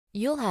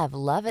You'll have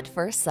love at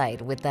first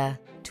sight with the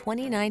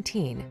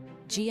 2019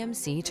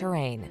 GMC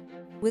Terrain.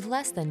 With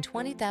less than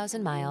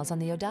 20,000 miles on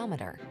the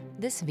odometer,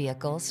 this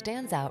vehicle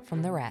stands out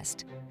from the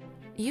rest.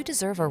 You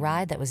deserve a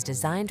ride that was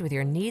designed with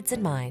your needs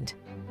in mind.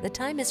 The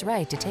time is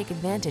right to take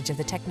advantage of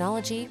the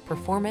technology,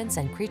 performance,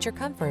 and creature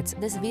comforts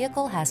this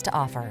vehicle has to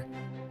offer.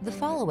 The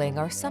following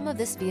are some of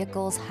this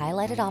vehicle's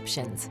highlighted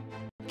options: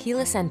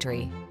 keyless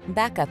entry,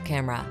 backup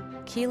camera,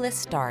 keyless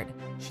start,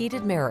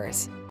 heated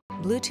mirrors,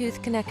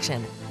 Bluetooth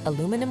connection,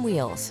 aluminum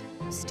wheels,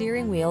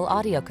 steering wheel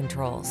audio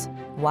controls,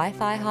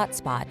 Wi-Fi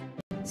hotspot,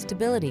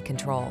 stability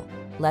control,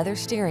 leather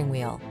steering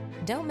wheel.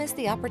 Don't miss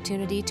the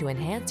opportunity to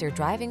enhance your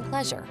driving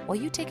pleasure while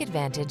you take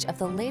advantage of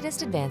the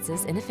latest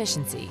advances in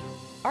efficiency.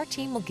 Our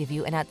team will give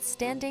you an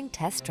outstanding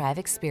test drive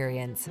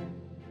experience.